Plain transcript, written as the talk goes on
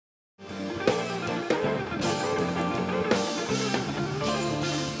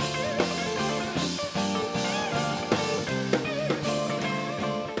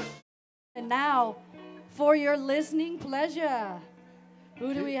now, for your listening pleasure,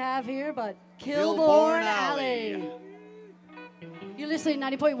 who do we have here but Kilborn Alley? You're listening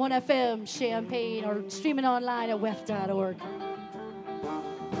to 90.1 FM Champaign or streaming online at WEFT.org.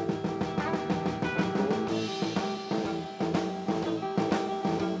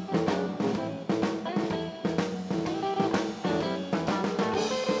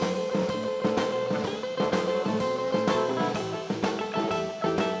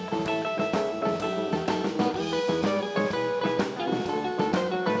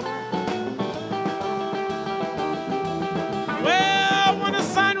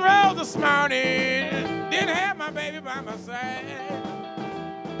 This morning, didn't have my baby by my side.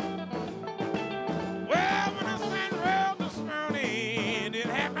 Well, when the sun rose this morning, didn't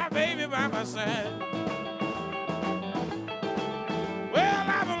have my baby by my side. Well,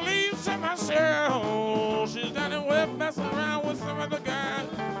 I believe to myself, she's done it with messing around with some other guy.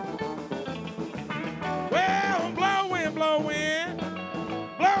 Well, blow wind,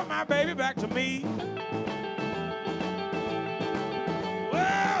 blow my baby back to me.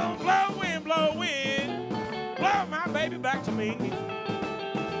 Blow my baby back to me.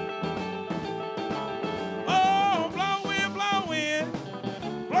 Oh, blow wind,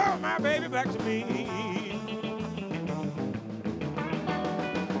 blow my baby back to me.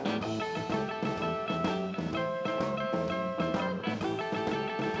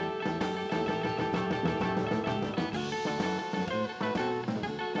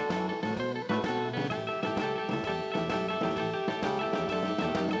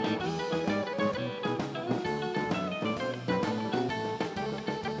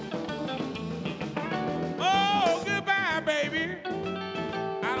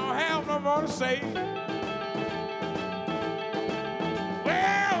 To say,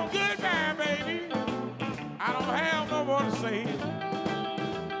 well, goodbye, baby. I don't have no more to say.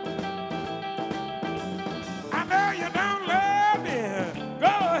 I know you don't love me. Go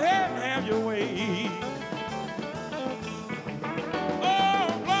ahead and have your way. Oh,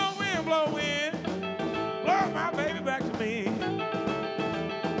 blow wind, blow my baby back to me.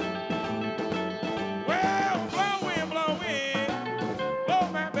 Well, blow wind, blow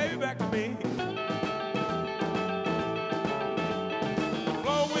my baby back to me.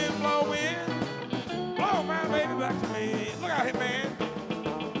 Blow my baby back to me. Look out here, man.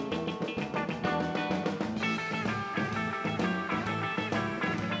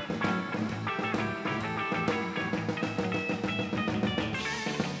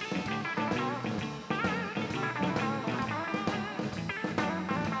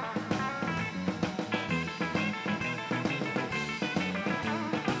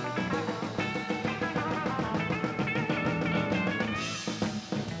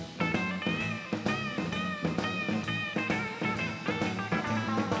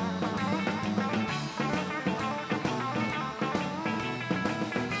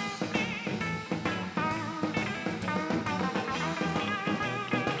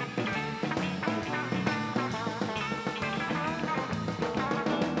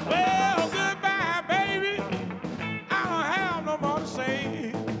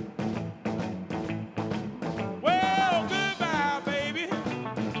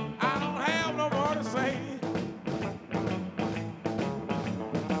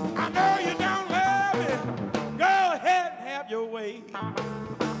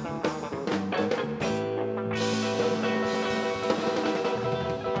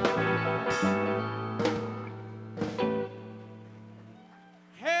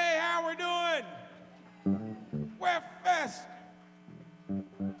 Hey, how we doing? WEFT.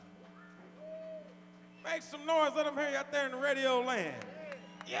 Make some noise, let them hear you out there in the radio land.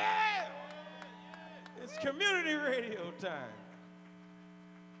 Yeah! It's community radio time.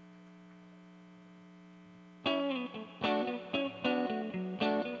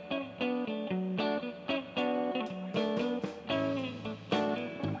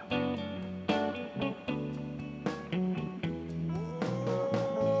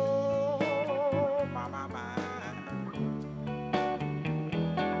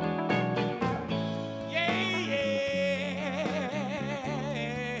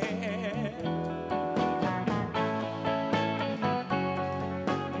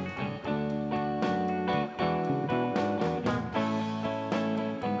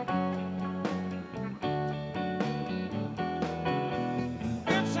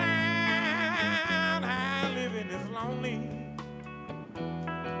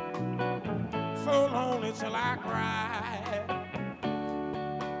 So lonely till I cried.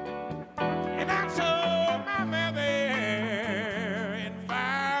 And I told my mother and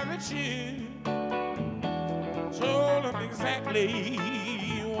father too, told them exactly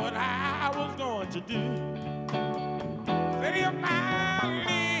what I was going to do. Said if I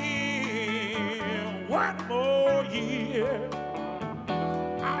live one more year,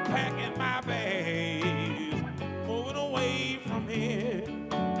 I'm packing my bags, moving away from here.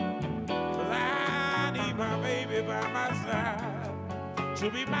 'Cause I need my baby by my side to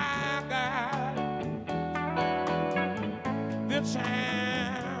be my guide. The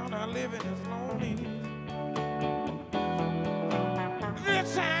town I live in is lonely. The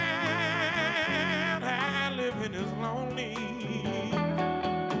town I live in is lonely.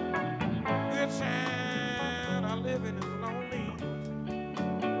 The town I live in is lonely.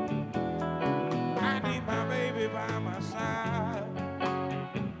 I need my baby by my side.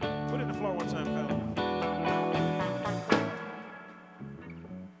 Put it in the floor one time, fella.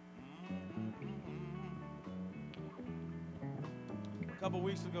 A couple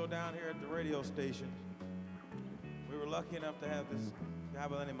weeks ago down here at the radio station, we were lucky enough to have this guy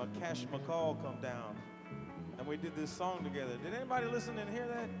by the name of Cash McCall come down, and we did this song together. Did anybody listen and hear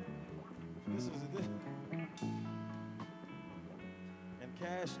that? This is this. And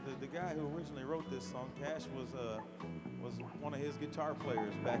Cash, the guy who originally wrote this song, Cash was one of his guitar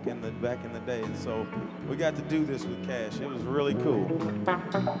players back in the day, and so we got to do this with Cash. It was really cool.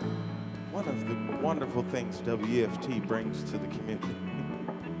 One of the wonderful things WEFT brings to the community.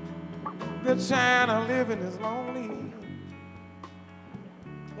 The town I live in is lonely.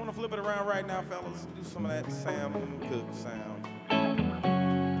 I want to flip it around right now, fellas. Do some of that Sam Cooke sound.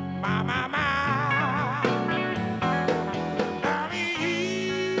 My, my, my. Darling,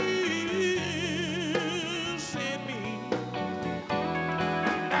 you sent me.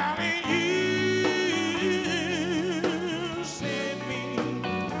 Darling, you sent me.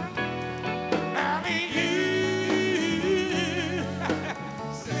 Darling, you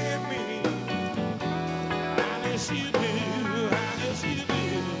sent me. Alice, you do. Alice, you do.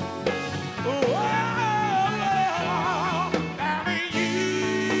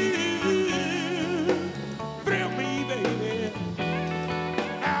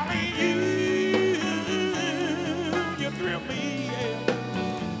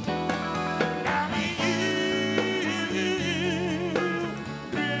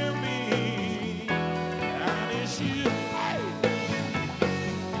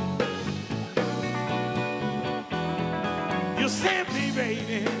 You sent me,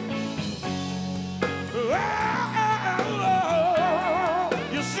 baby. Oh,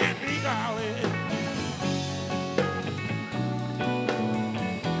 you sent me, darling.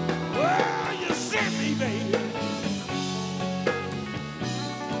 Oh, you sent me, baby.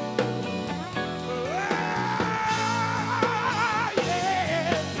 Oh,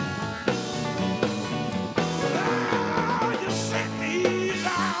 yeah. Oh, you sent me,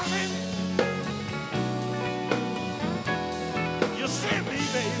 darling. You sent me,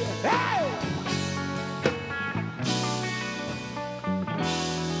 baby. Hey!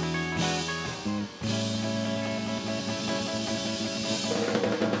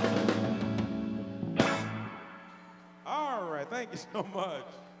 All right, thank you so much.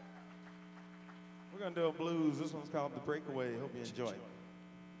 We're gonna do a blues. This one's called The Breakaway. Hope you enjoy it.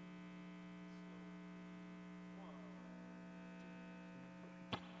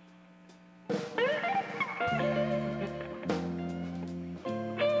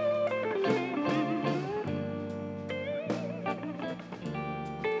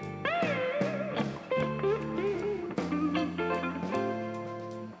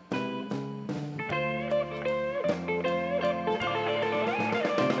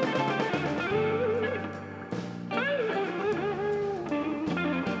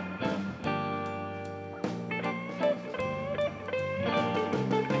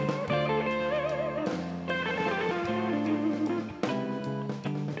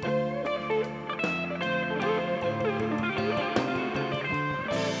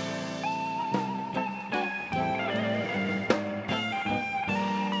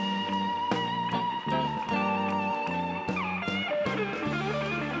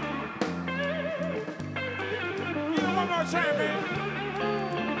 One more time, man.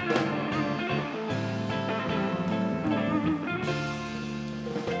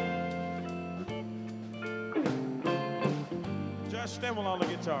 Just Stemmel on the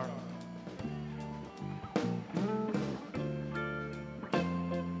guitar.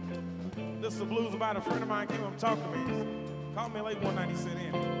 This is a blues about a friend of mine came up and talked to me. Called me late one night, he said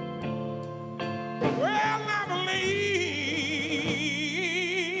in. Well, I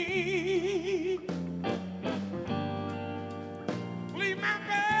believe my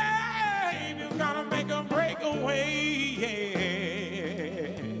baby's gonna make a breakaway, yeah.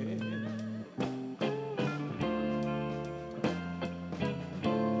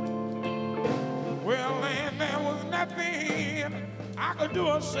 I could do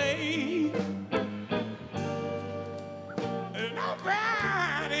or say.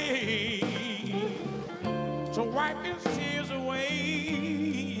 Nobody to wipe his tears away.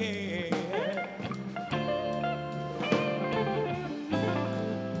 Yeah.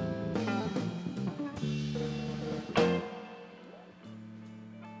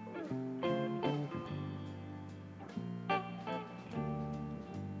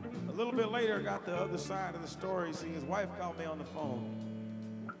 A little bit later, I got the other side of the story. See, his wife called me on the phone.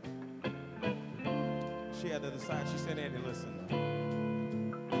 She had the other side. She said, Andy, listen.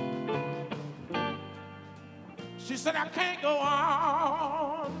 She said, I can't go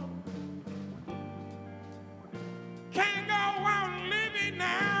on. Can't go on living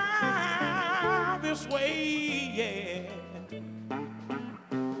now this way, yeah.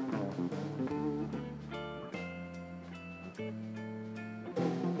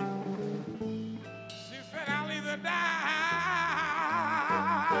 She said, I'll either die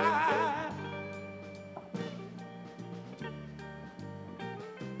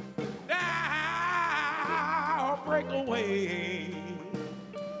or break away.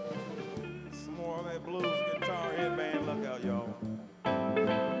 Some more of that blues guitar headband. Look out, y'all.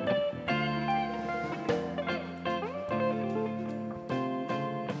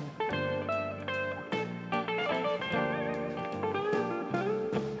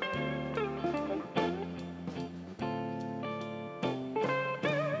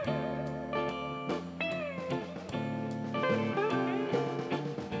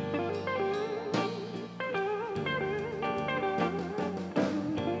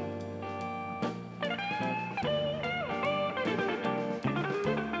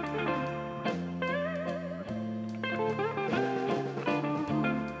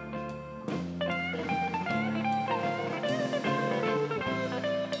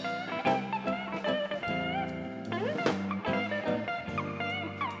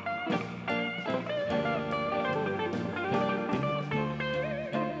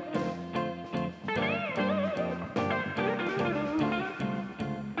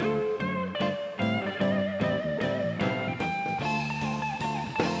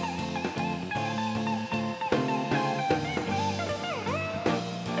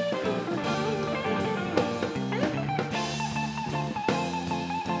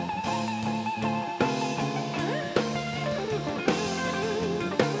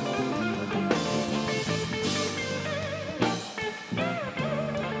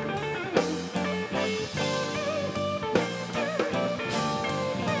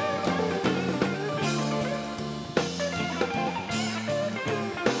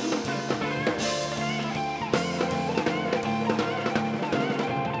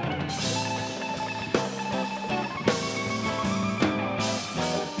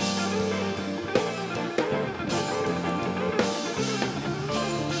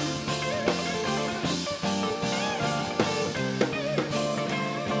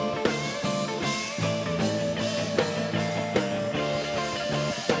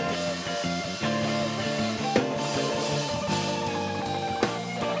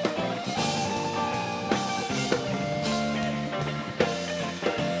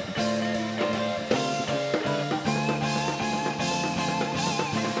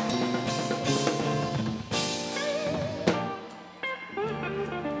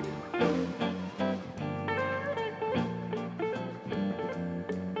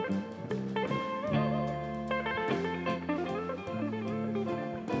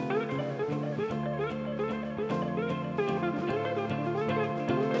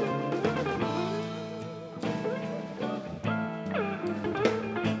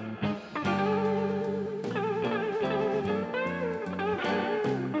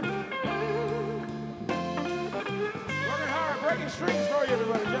 Strings for you,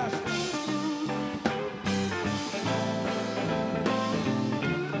 everybody, Josh.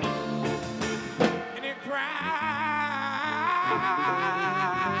 And it cried.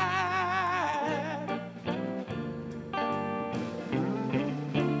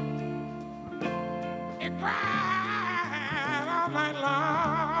 It cried all night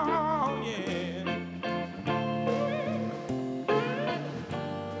long, yeah.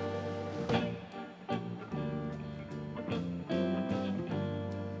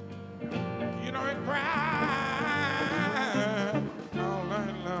 You know it cried all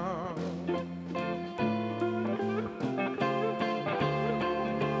night long.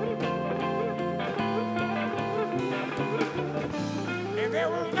 And there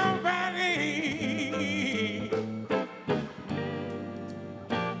was nobody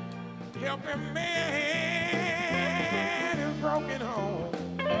helping mend his broken home.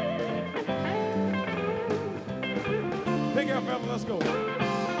 Pick up, fellas, let's Let's go.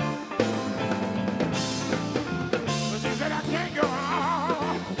 But she said, I can't go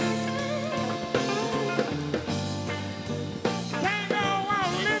on. Can't go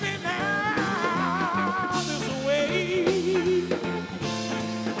on living now this way.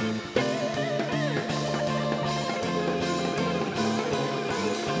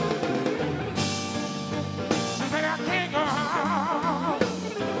 She said, I can't go on.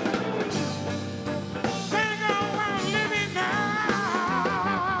 Can't go on living now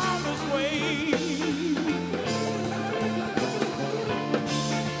this way.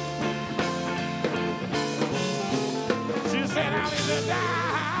 She said, I'll either die,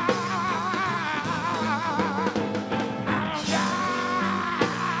 I'll die,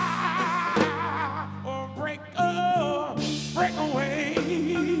 or break away.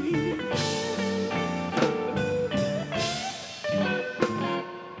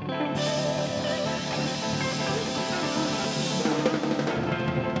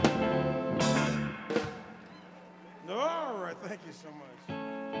 All right, thank you so much.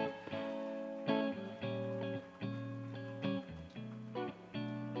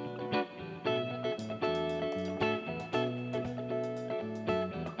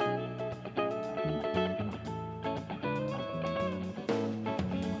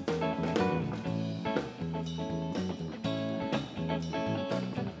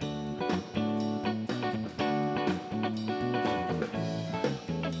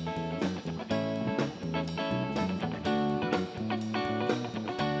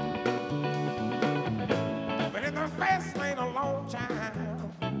 But in the fast lane a long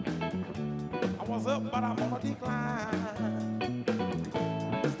time, I was up, but I'm on a decline.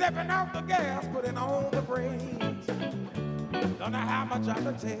 Stepping off the gas, putting on the brakes. Don't know how much I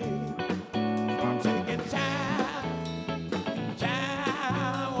can take. So I'm taking time,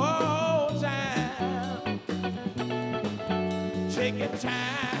 oh time. Taking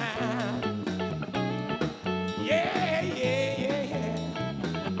time. Yeah.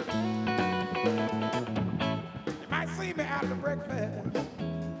 You might see me after breakfast.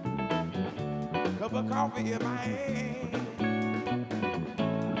 Cup of coffee in my hand.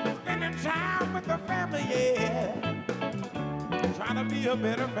 Spending time with the family, yeah. Trying to be a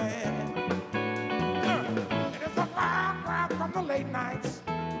better man. And it's a far cry from the late nights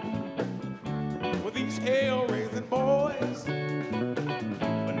with these hell-raising boys.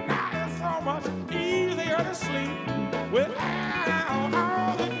 But now it's so much easier to sleep without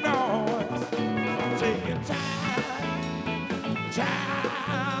all the noise. I'm taking time,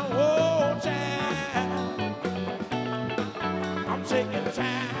 oh time. I'm taking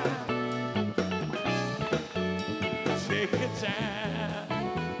time, taking time.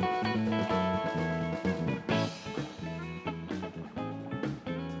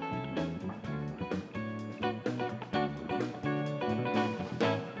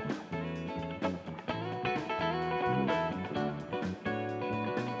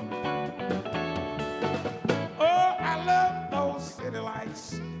 Oh, I love those city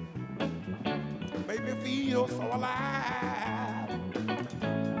lights. Make me feel so alive.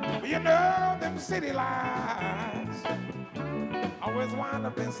 But you know them city lights always wind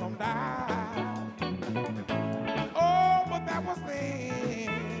up in some dive. Oh, but that was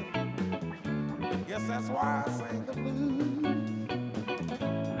then. Guess that's why I sing the blues.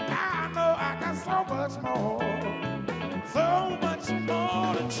 I know I got so much more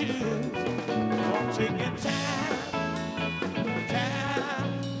to choose. So I'm taking time,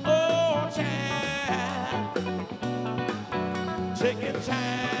 oh time. Taking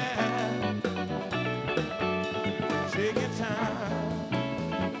time, taking time.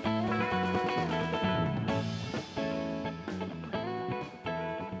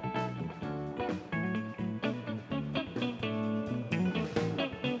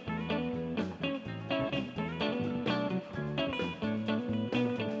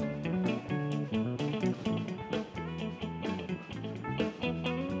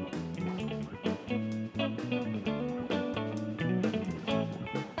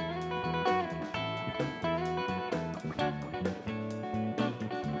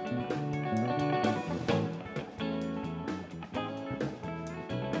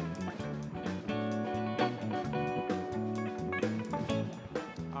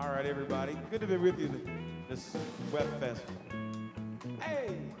 Everybody, good to be with you this WEFT Fest.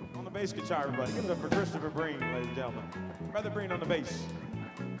 Hey, on the bass guitar, everybody. Give it up for Christopher Breen, ladies and gentlemen. Brother Breen on the bass.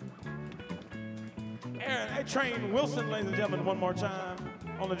 Aaron A. Train Wilson, ladies and gentlemen, one more time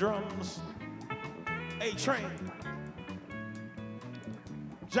on the drums. A. Train.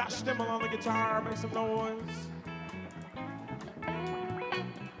 Josh Stimmel on the guitar, make some noise.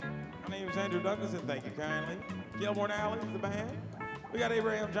 My name is Andrew Douglas, and thank you kindly. Kilborn Alley is the band. We got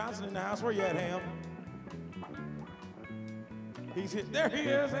Abraham Johnson in the house. Where you at, Ham? He's hit. There he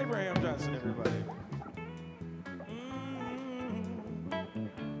is, Abraham Johnson, everybody.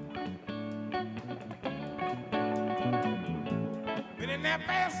 Been in that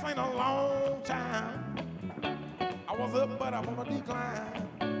fast lane a long time. I was up, but I'm on a decline.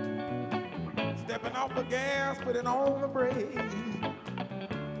 Stepping off the gas, putting on the brake.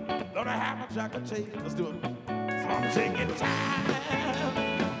 Don't know how much I can take. Let's do it. So I'm taking time,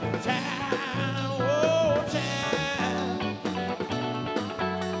 oh time.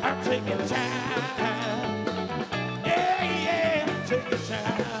 I'm taking time, yeah, I'm taking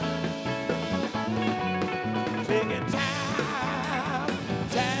time. Taking time,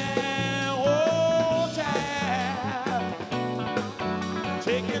 oh time.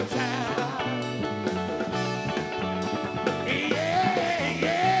 Taking time, yeah.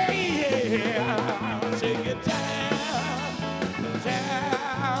 Taking time,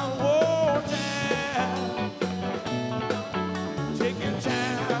 oh time. Taking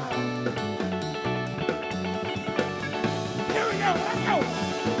time. Here we go, let's go.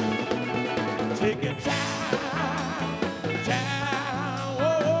 Taking time,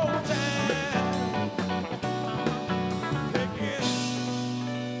 oh time. Taking.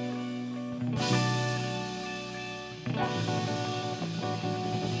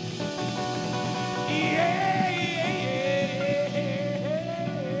 Yeah.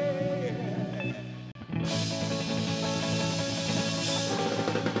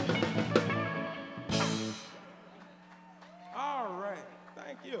 All right,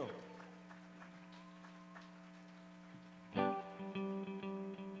 thank you.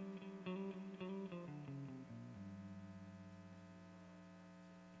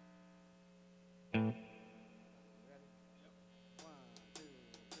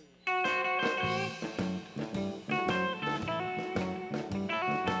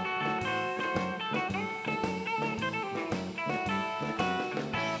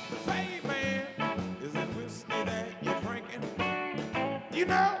 Say, man, is it whiskey that you're drinking? You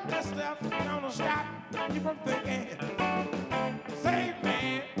know that stuff's gonna stop you from thinking. Say,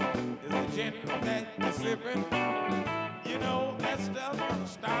 man, is it gin that you're sipping? You know that stuff's gonna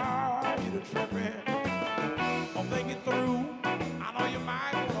start you to tripping. I'm thinking through, I know you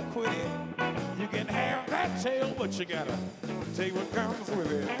might wanna quit it. You can have that tail, but you gotta take what comes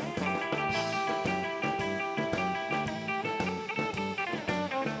with it.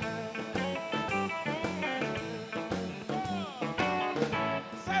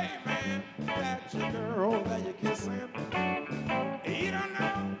 Say, man, that's your girl that you're kissing. You don't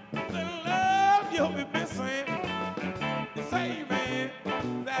know the love you'll be missing. Say, man,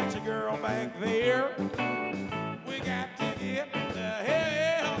 that's your girl back there. We got to get the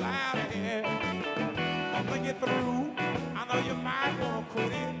hell out of here. I'm thinking through, I know you might want to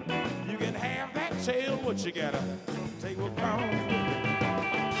quit it. You can have that tail, but you gotta take what comes with it.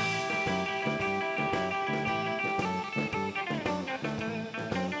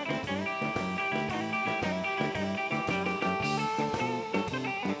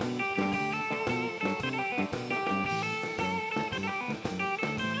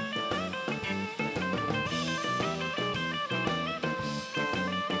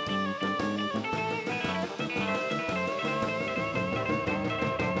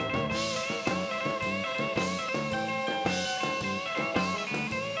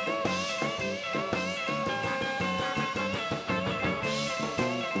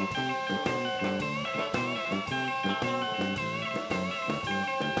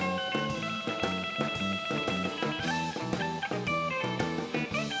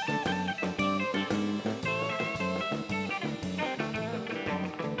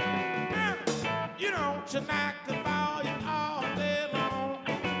 Tonight could ball you all day long.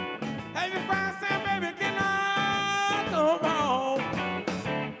 Have you found some baby, can I come home?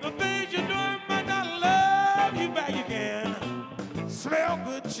 The things you're doing might not love you back again. Smell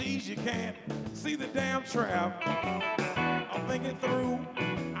good cheese, you can't see the damn trap. I'm thinking through,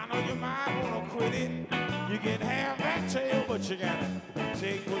 I know you might wanna quit it. You can have that tail, but you gotta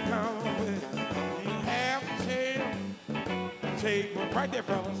take what comes with it. You have the tail, take what, right there,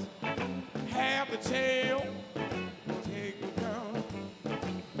 fellas. Have the tail, take what comes.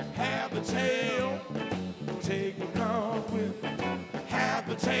 Have the tail, take what comes with it. Have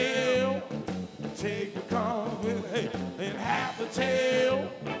the tail, take what comes with it. Hey, and have the tail,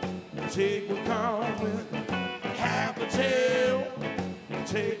 take what comes with it. Have the tail,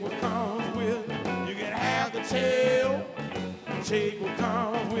 take what comes with it. You can have the tail, take what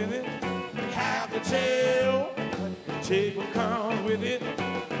comes with it. Have the tail, take what comes with it.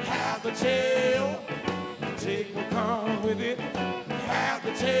 Have the tail, take what comes with it.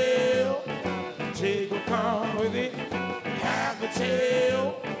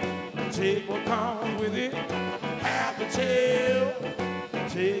 take what comes with it. Have the tail,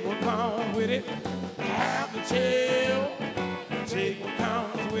 take what comes with it. Have the tail, take what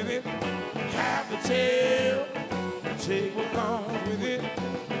comes with it. Have the tail, take what comes with it.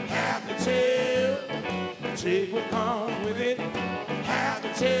 Have the tail, take what comes with it. Have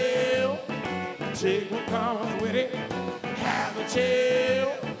the tail, take what comes with it. Have the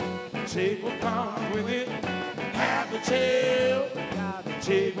tail, take what comes with it. Have the tail,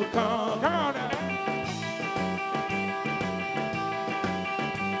 take what comes. Come on now.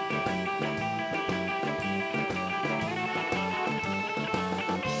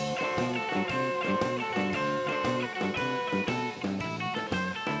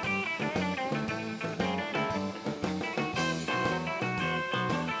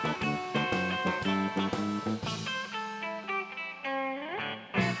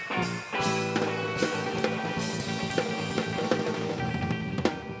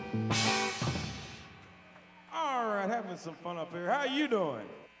 Some fun up here. How you doing?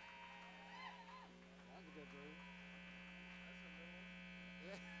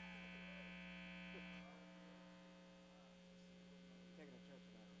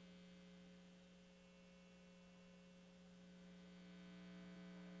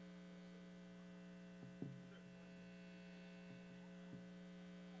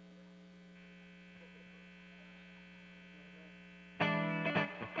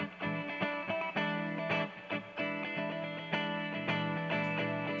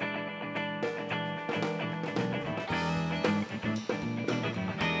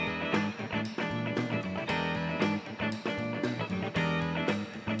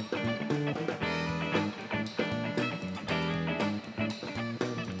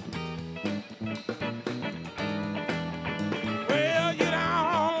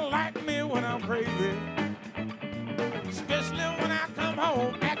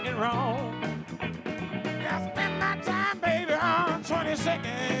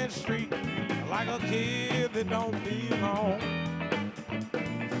 Second Street like a kid that don't belong.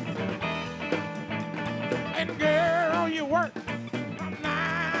 And girl, you work from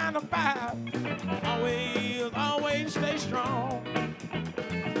 9 to 5. Always stay strong.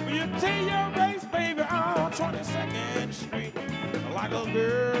 You take your race, baby, on 22nd Street like a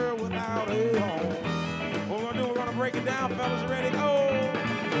girl without a home. What we're gonna do, we're gonna break it down, fellas. Ready? Go!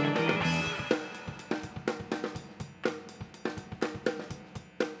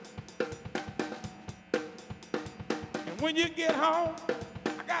 When you get home,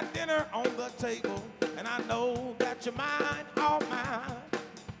 I got dinner on the table, and I know that your mind all mine.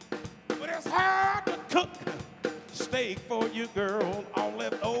 But it's hard to cook steak for you, girl, on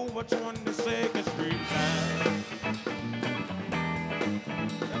leftover 22nd Street line.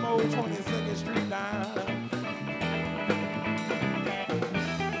 Them old 22nd Street line.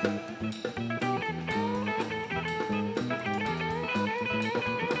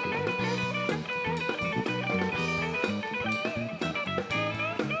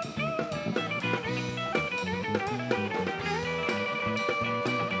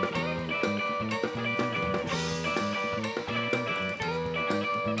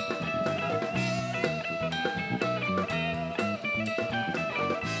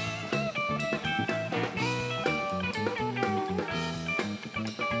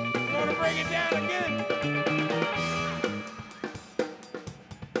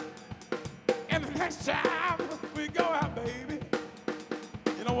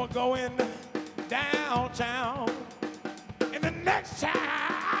 Going downtown, and the next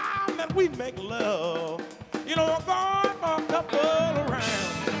time that we make love, you know, we're going for a couple of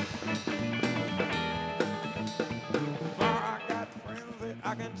rounds. I got friends that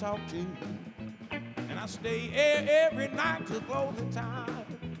I can talk to, and I stay every night till closing time,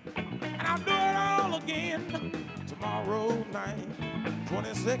 and I'll do it all again tomorrow night.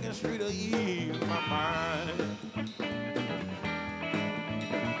 22nd Street will ease my mind.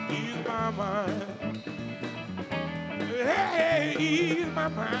 My mind. Hey, ease my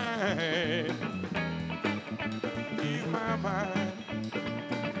mind. Ease my mind.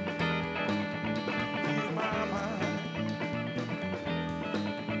 Ease my mind.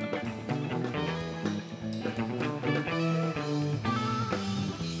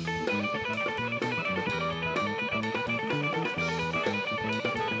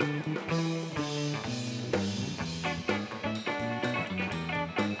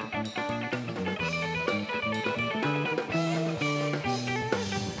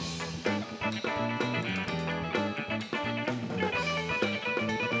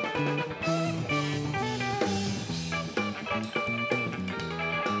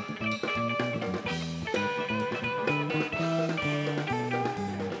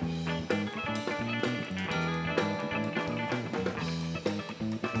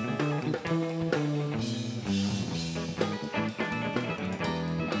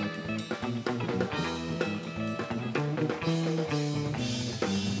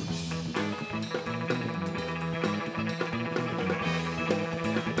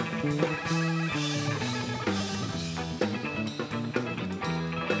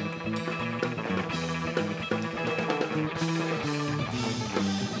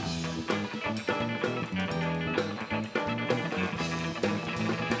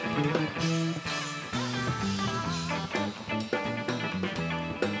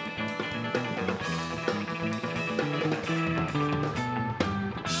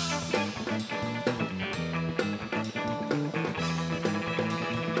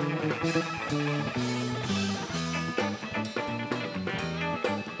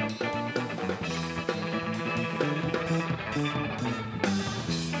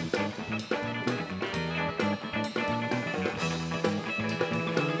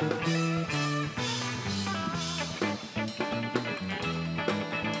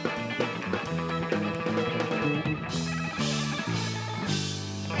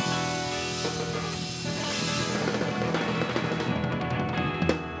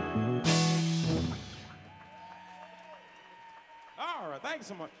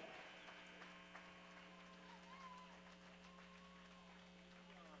 much.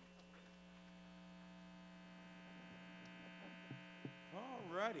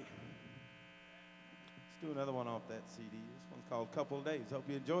 All righty. Let's do another one off that CD. This one's called Couple of Days. Hope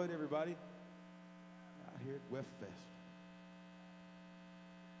you enjoyed, everybody, out here at WEFT Fest.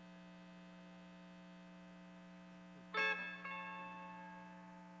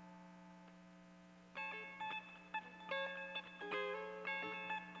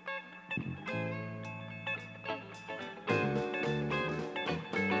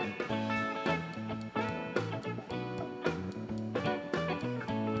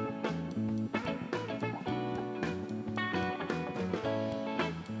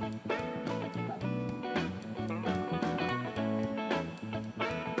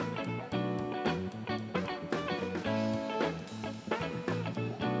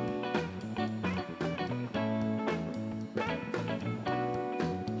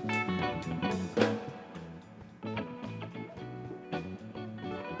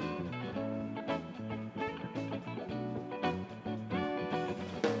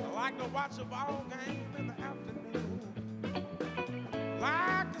 Watch a ball game in the afternoon.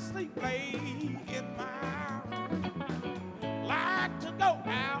 Like to sleep late in my room. Like to go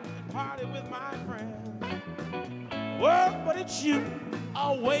out and party with my friends. Well, but it's you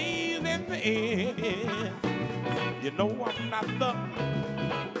always in the end. You know I'm not the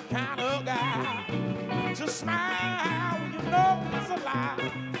kind of guy to smile when you know it's a lie.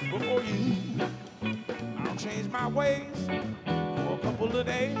 Before you, I'll change my ways for a couple of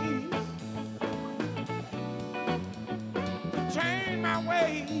days. Change my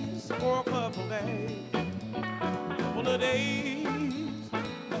ways for a couple days. Couple of days,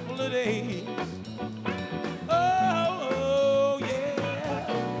 couple of days. Oh, yeah.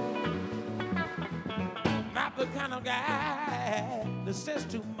 Not the kind of guy that says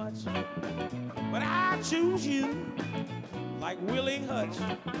too much, but I choose you like Willie Hutch.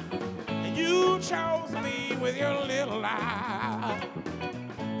 And you chose me with your little eye.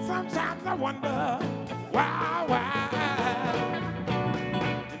 Sometimes I wonder why.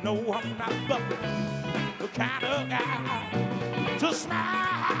 You know I'm not the kind of guy to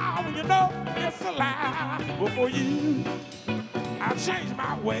smile when you know it's a lie. Before you, I changed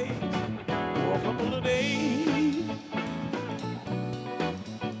my ways for a couple of days.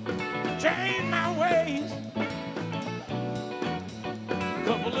 Changed my ways.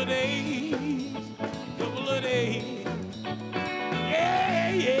 Couple of days. Couple of days.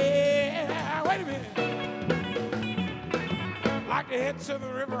 Yeah. Wait a minute. Like to head to the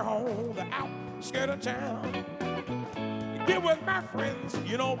river home, the outskirt of town. Get with my friends,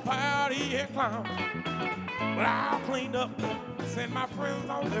 you know, party and clown. But I'll clean up, send my friends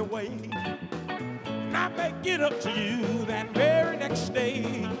on their way. And I may get up to you that very next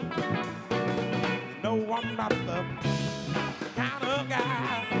day. You know I'm not the kind of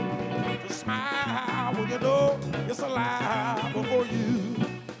guy to smile when you know it's a lie. Before you,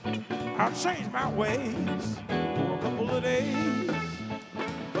 I'll change my ways for a couple of days.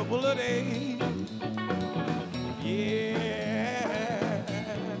 Couple of days. Yeah.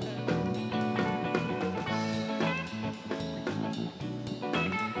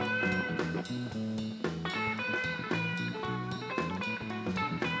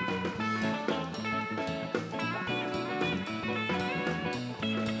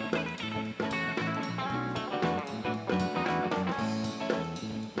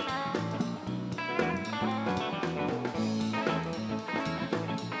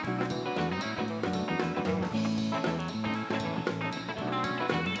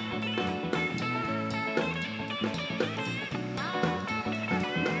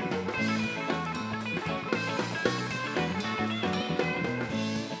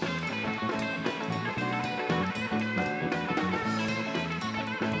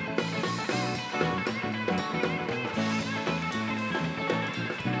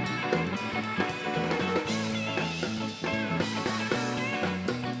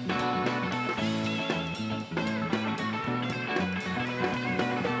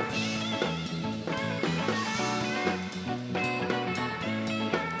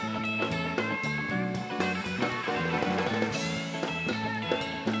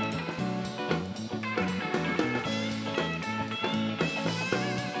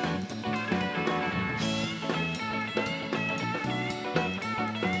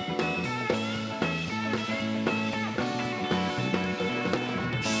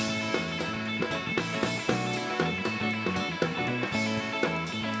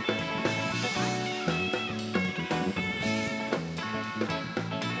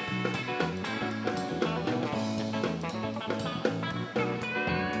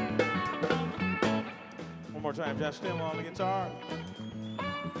 more time. Josh Stem on the guitar.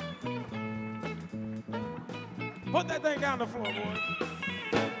 Put that thing down the floor, boy.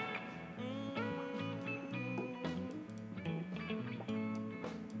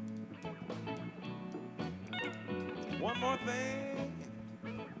 One more thing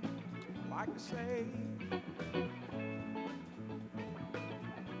I'd like to say.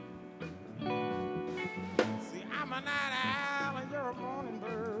 See, I'm a night owl and you're a morning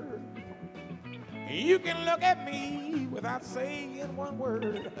bird. You can look at me without saying one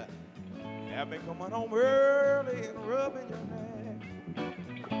word. I've been coming home early and rubbing your neck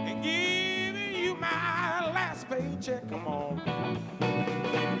and giving you my last paycheck. Come on.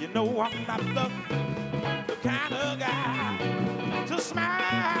 You know I'm not the kind of guy to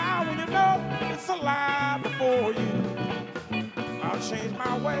smile when you know it's a lie before you. I'll change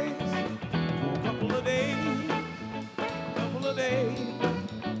my ways for a couple of days, couple of days,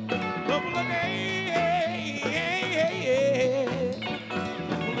 couple of days, couple of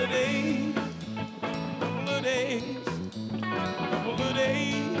days, couple of days, couple of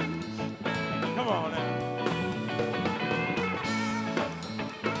days. Come on now.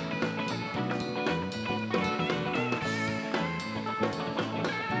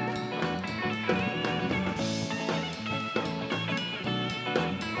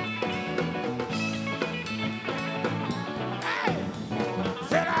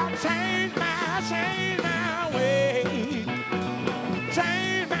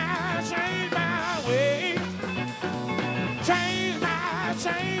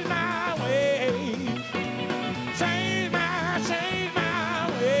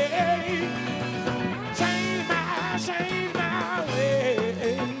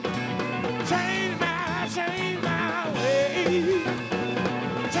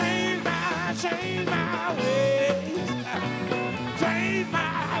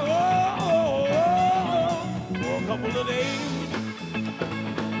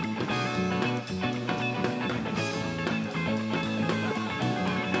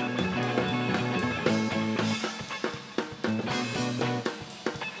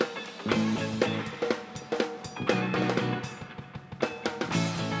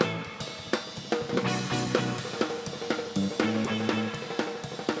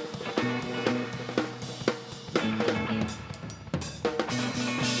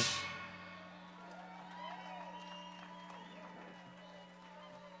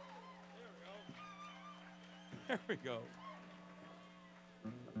 There we go.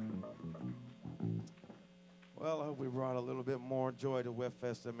 Well, I hope we brought a little bit more joy to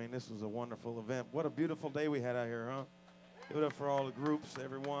WEFT. I mean, this was a wonderful event. What a beautiful day we had out here, huh? Give it up for all the groups,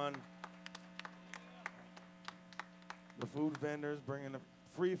 everyone. The food vendors bringing the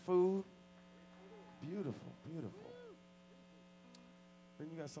free food. Beautiful, beautiful. Then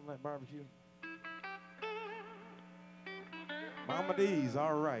you got some of that barbecue? Mama D's,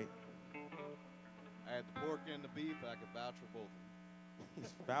 all right. I had the pork and the beef. I could vouch for both of them.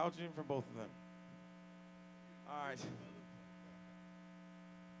 He's vouching for both of them. All right.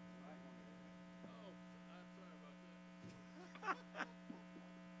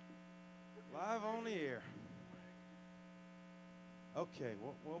 Live on the air. Okay.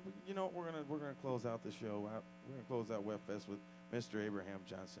 Well, you know, we're gonna close out the show. We're gonna close out WEFT with Mr. Abraham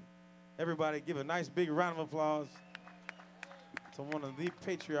Johnson. Everybody, give a nice big round of applause to one of the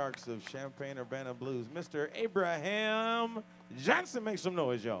patriarchs of Champaign-Urbana blues, Mr. Abraham Johnson. Make some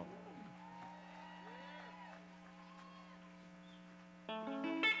noise, y'all.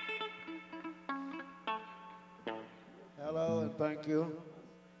 Hello and thank you.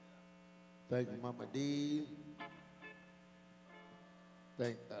 Thank you, Mama D.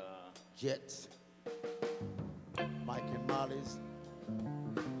 Thank Jets, Mike and Molly's,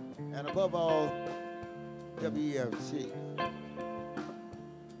 and above all, WEFT.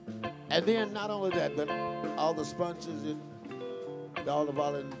 And then not only that, but all the sponsors and all the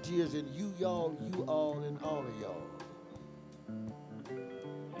volunteers and you all, and all of y'all.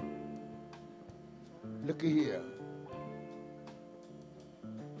 Look here.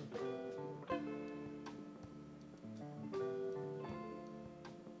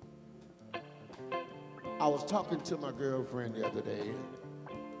 I was talking to my girlfriend the other day.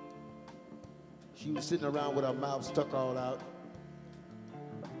 She was sitting around with her mouth stuck all out.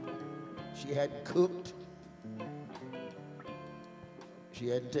 She hadn't cooked. She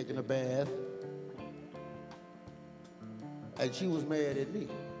hadn't taken a bath. And she was mad at me.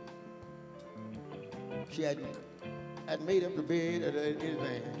 She hadn't made up the bed or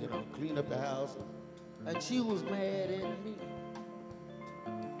anything, you know, cleaned up the house. And she was mad at me.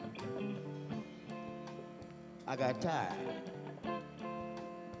 I got tired.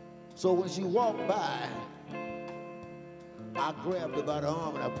 So when she walked by, I grabbed her by the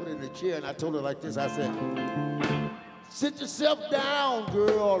arm and I put her in the chair and I told her like this. I said, sit yourself down,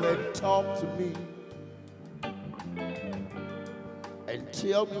 girl, and talk to me. And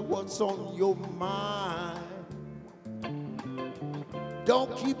tell me what's on your mind.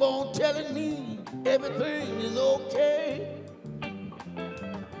 Don't keep on telling me everything is okay.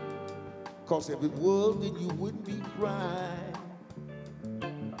 'Cause if it was, then you wouldn't be crying.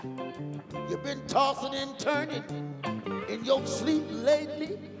 You've been tossing and turning in your sleep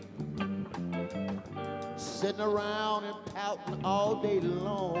lately, sitting around and pouting all day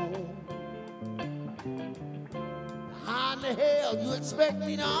long. How in the hell you expect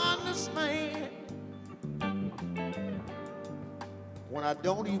me to understand when I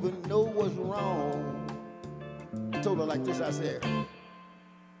don't even know what's wrong? I told her like this, I said,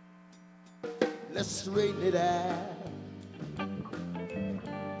 let's straighten it out.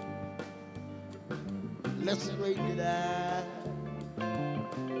 Let's straighten it out.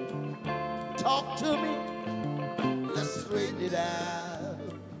 Talk to me. Let's straighten it out.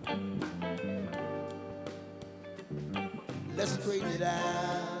 Let's straighten it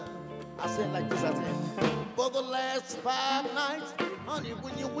out. I said like this, I said, for the last 5 nights, honey,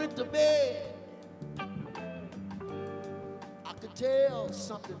 when you went to bed, I could tell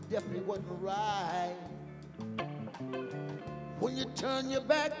something definitely wasn't right. When you turn your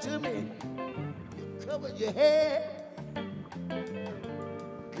back to me, cover your head.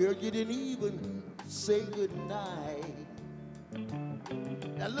 Girl, you didn't even say goodnight.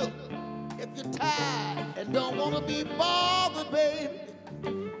 Now look, if you're tired and don't want to be bothered, baby,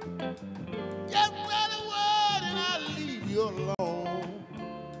 just say the word and I'll leave you alone.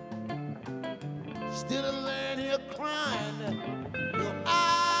 Instead of laying here crying, your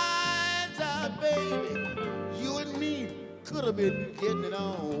eyes out, baby, you and me could have been getting it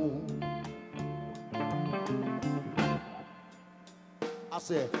on. I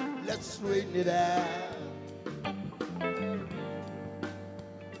said, let's straighten it out.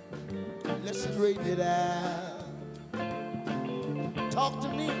 Let's straighten it out. Talk to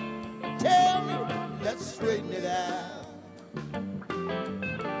me, tell me, let's straighten it out.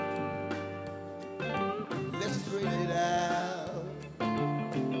 Let's straighten it out.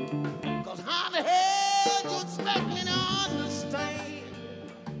 'Cause how the hell you expect me to understand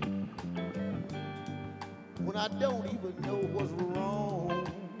when I don't even know what's wrong?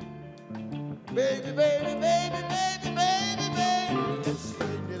 Baby, baby, baby, baby, baby, baby, let's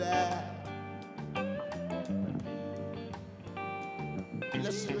straighten it out.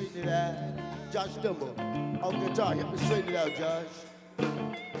 Let's straighten it out. Josh Dumbo on guitar, help me straighten it out, Josh.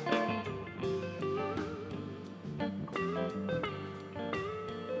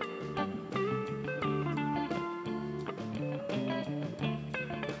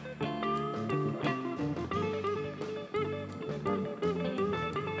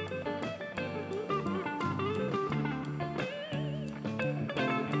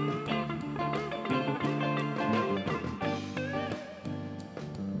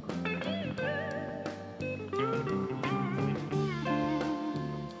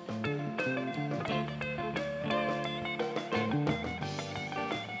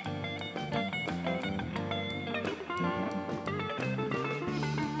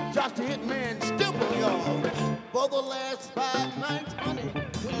 Josh the Hitman Stumble, y'all. For the last 5 nights, honey,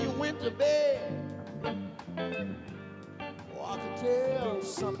 when you went to bed, oh, I could tell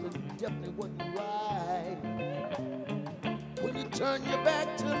something definitely wasn't right. When you turn your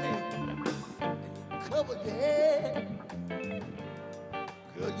back to me and you cover your head,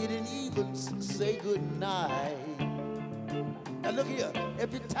 girl, you didn't even say good night. Now look here,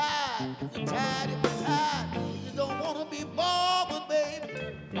 if you're tired, you don't want to be bothered,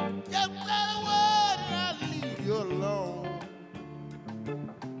 baby, just say a word and I'll leave you alone.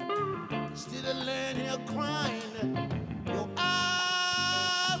 Instead of laying here crying, your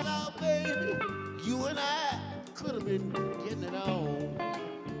eyes out, baby, you and I could have been getting it on.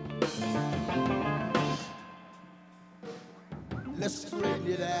 Let's straighten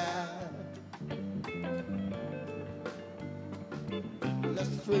it out. Let's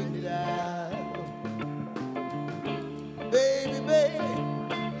straighten it out. Baby, baby,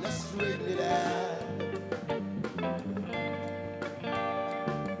 let's straighten it out.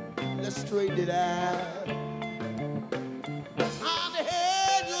 Let's straighten it out. How the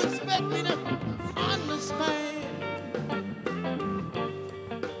hell you expect me to understand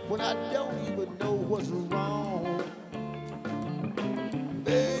when I don't even know what's wrong?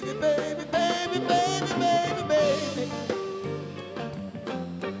 Baby, baby, baby, baby, baby, baby,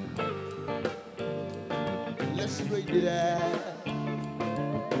 let's straighten it out.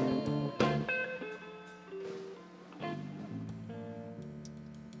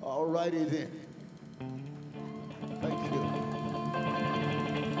 All righty then. Thank you.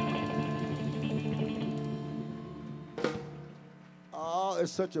 Oh,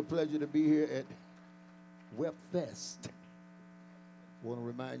 it's such a pleasure to be here at WEFT. I want to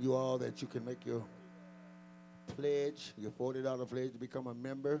remind you all that you can make your pledge, your $40 pledge to become a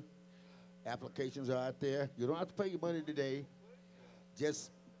member. Applications are out there. You don't have to pay your money today. Just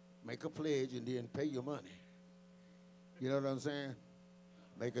make a pledge and then pay your money. You know what I'm saying?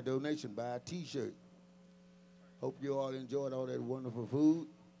 Make a donation, buy a T-shirt. Hope you all enjoyed all that wonderful food.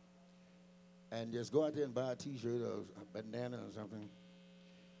 And just go out there and buy a T-shirt or a bandana or something,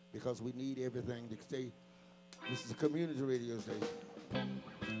 because we need everything to stay. This is a community radio station.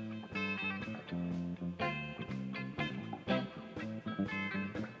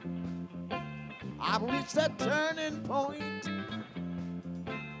 I've reached that turning point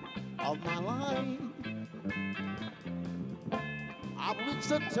of my life. I've reached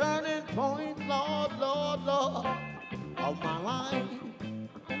the turning point, Lord, Lord, Lord, of my life.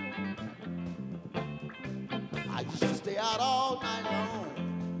 I used to stay out all night long.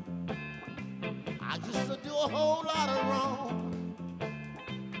 I used to do a whole lot of wrong.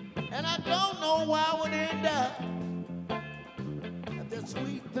 And I don't know why I would end up. If that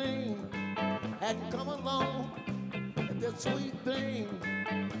sweet thing hadn't come along, if that sweet thing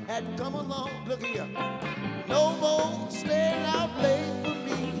hadn't come along, look here. No more staying out late for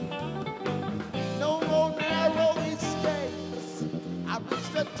me. No more narrow escapes. I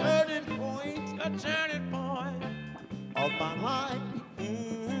reached a turning point of my life.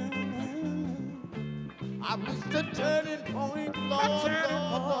 I reached a turning point, Lord,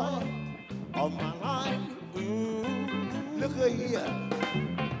 Lord, of my life. Look here.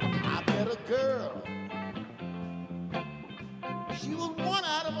 I met a girl. She was 1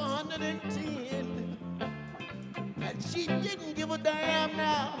 out of 110. And she didn't give a damn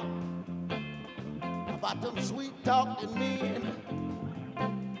now about them sweet talking men.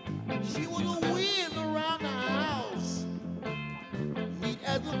 She was a wind around the house, neat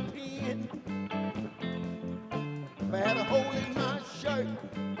as a pin. If I had a hole in my shirt,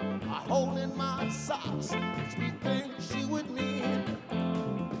 a hole in my socks, sweet things she would need.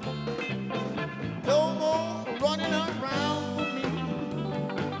 No more running around for me.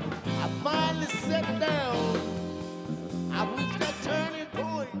 I finally sat down. I reached that turning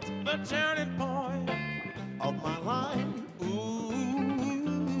point, the turning point of my life.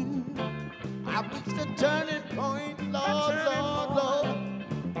 I reached the turning point, Lord, Lord, Lord,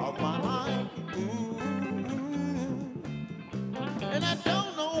 of my life. And I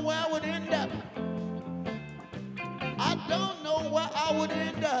don't know where I would end up. I don't know where I would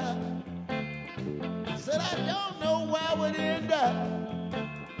end up. I said I don't know where I would end up.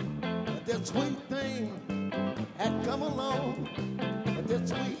 But that sweet thing had come along. But that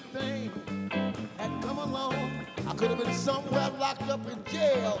sweet thing had come along. I could have been somewhere locked up in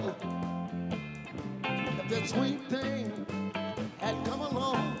jail. If that sweet thing had come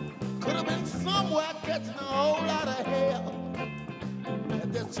along, could have been somewhere catching a whole lot of hell.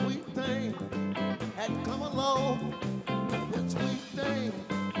 If that sweet thing had come along, if that sweet thing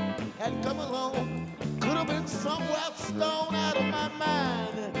had come along, could have been somewhere stoned out of my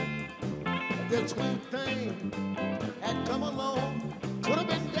mind. If that sweet thing had come along, could have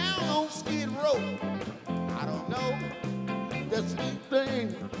been down on Skid Row. I don't know. If that sweet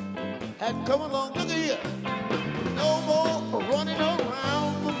thing had come along, look here. No more running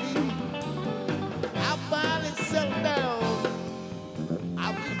around for me. I finally settled down.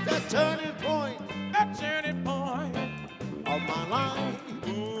 I reached that turning point of my life.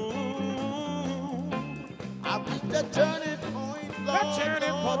 I reached that turning point, Lord,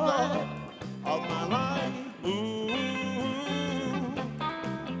 Lord, Lord, of my life.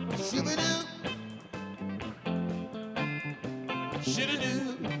 Shibidoo, shibidoo,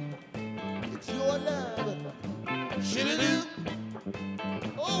 it's your love. Shibidoo,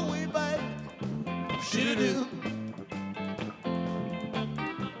 oh we back. Shibidoo,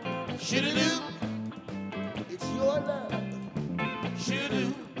 shibidoo, it's your love.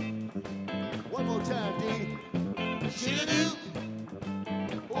 Shibidoo, one more time, D. Shibidoo,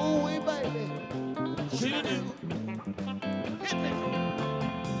 oh we baby. Shibidoo, hit me.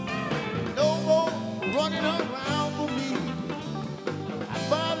 No more running around for me. I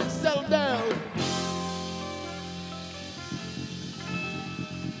finally settled down.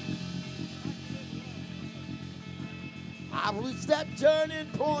 I reached that turning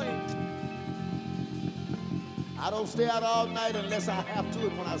point. I don't stay out all night unless I have to,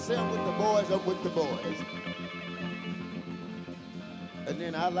 and when I say I'm with the boys, I'm with the boys. And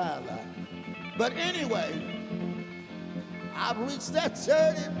then I lie. But anyway, I've reached that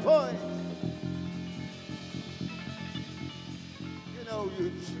turning point. You know,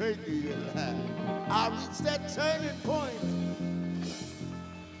 you're shaking your life. I've reached that turning point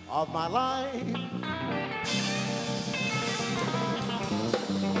of my life.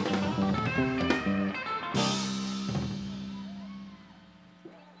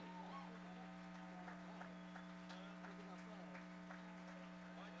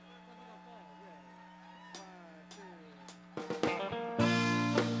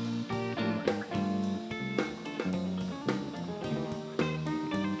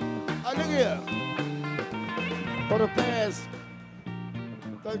 Look here. For the past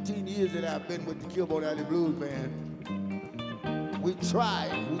 13 years that I've been with the Kilborn Alley Blues Band, we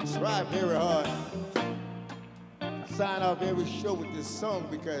tried very hard to sign off every show with this song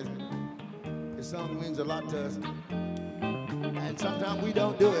because this song means a lot to us. And sometimes we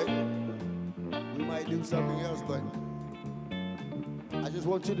don't do it. We might do something else, but I just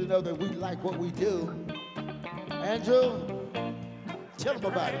want you to know that we like what we do. Andrew, tell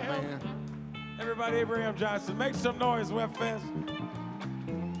them about it, man. Everybody, Abraham Johnson, make some noise, WEFT Fest.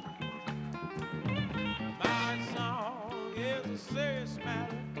 My song is a serious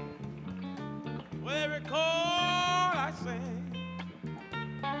matter. With every chord I sing,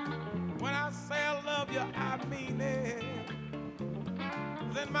 when I say I love you, I mean it.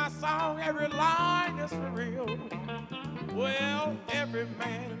 Then my song, every line is for real. Well, every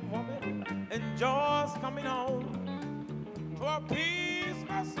man and woman enjoys coming home to a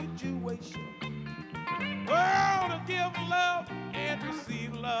peaceful situation. Oh, to give love and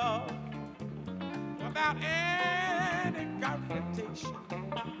receive love without any confrontation.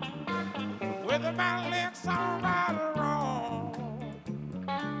 Whether my legs are right or wrong,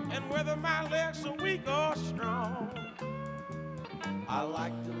 and whether my legs are weak or strong, I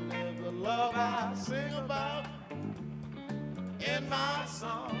like to live the love I sing about in my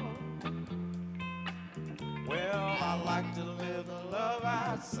song. Well, I like to live the love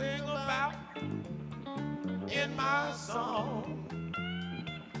I sing about in my song.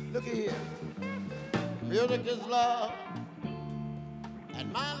 Look at here. Music is love,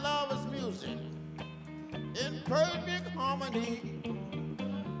 and my love is music in perfect harmony.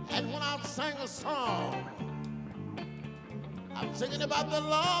 And when I sing a song, I'm singing about the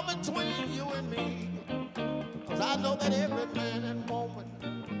love between you and me. 'Cause I know that every man and woman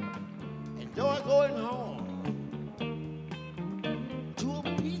enjoy going home to a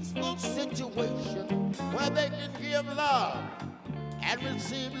peaceful situation where they can give love and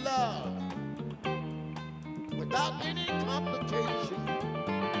receive love without any complication.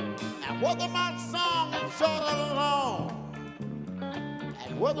 And whether my song is short or long,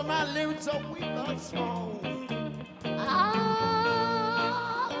 and whether my lyrics are weak or strong, I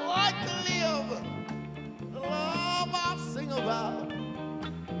like to live the love I sing about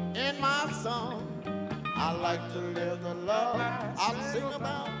in my song. I like to live the love I sing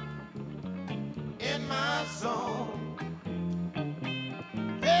about in my song.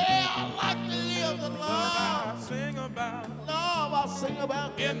 Yeah, I like to live the love I sing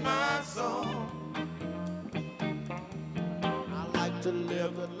about in my song. I like to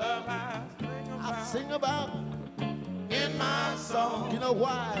live the love I sing about in my song. You know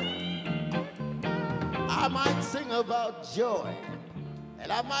why? I might sing about joy,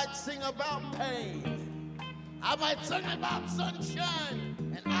 and I might sing about pain. I might sing about sunshine,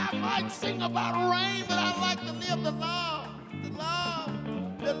 and I might sing about rain, but I like to live the love, the love,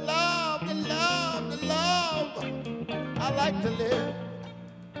 the love, the love, the love. I like to live.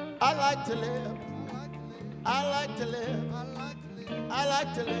 I like to live. I like to live. I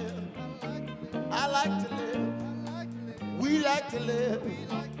like to live. I like to live. We like to live.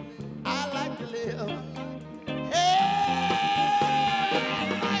 I like to live. Hey,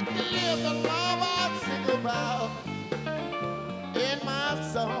 I like to live the love I sing about in my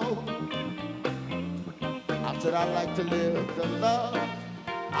song. I said I like to live the love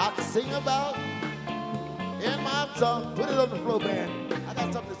I sing about in my song. Put it on the floor, man. I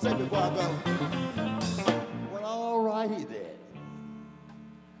got something to say before I go. Well, all righty then.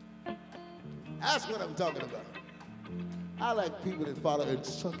 That's what I'm talking about. I like people that follow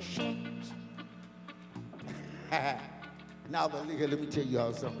instructions. Now, let me tell you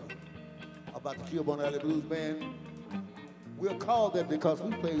all something about the Kilborn Alley Blues Band. We're called that because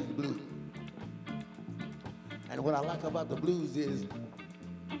we play the blues. And what I like about the blues is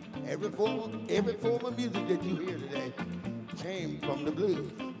every form of music that you hear today came from the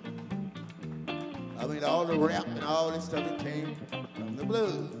blues. I mean, all the rap and all this stuff, it came from the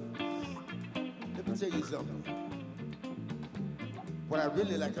blues. Let me tell you something. What I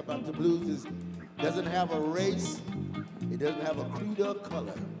really like about the blues is it doesn't have a race, It doesn't have a creed or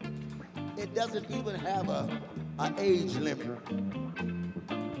color. It doesn't even have an age limit.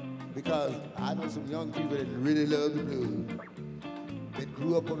 Because I know some young people that really love the blues. That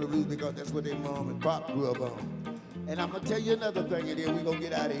grew up on the blues because that's what their mom and pop grew up on. And I'm gonna tell you another thing, and then we're gonna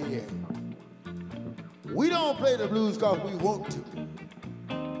get out of here. We don't play the blues because we want to.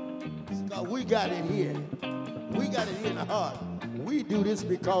 It's because we got it here. We got it here in the heart. We do this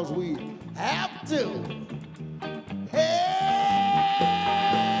because we have to. Hey,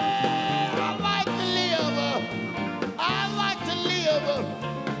 I like to live. I like to live.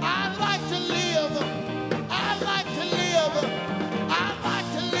 I like to live. I like to live. I like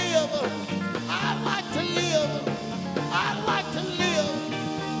to live. I like to live. I like to live.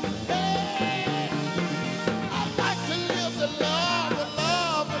 Hey, I like to live the love, the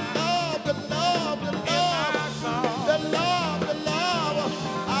love, the love, the love, the love, the love, the love.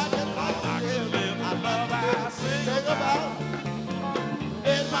 I just like to live the love I sing about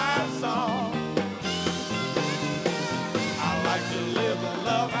in my song. I like to live the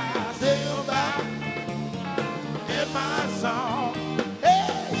love I sing about in my song.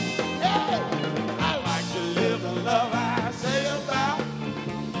 Hey, hey, I like to live the love I sing about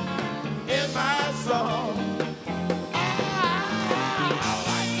in my song. I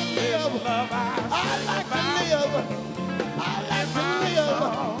like to live the love I like to live. I like to live.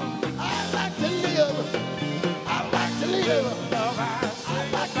 I like to live. I like to live. I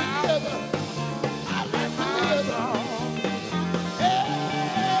like to live. I like to live. Hey,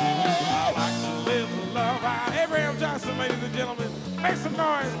 I like to live the love I. Abraham Johnson, ladies and gentlemen. Make some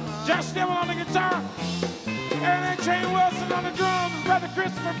noise. Josh Dibble on the guitar. Aaron and Shane Wilson on the drums. Brother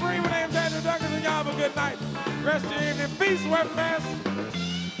Christopher Bree. My name's Andrew Douglas, and y'all have a good night. Rest of your evening. Peace, WEFT.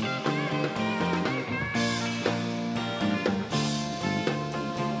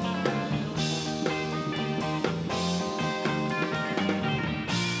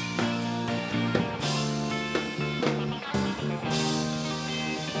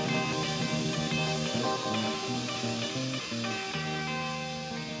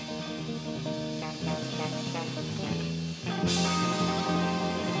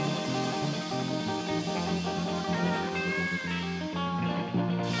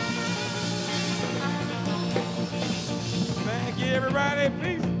 Thank you, everybody.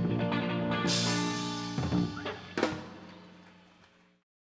 Peace.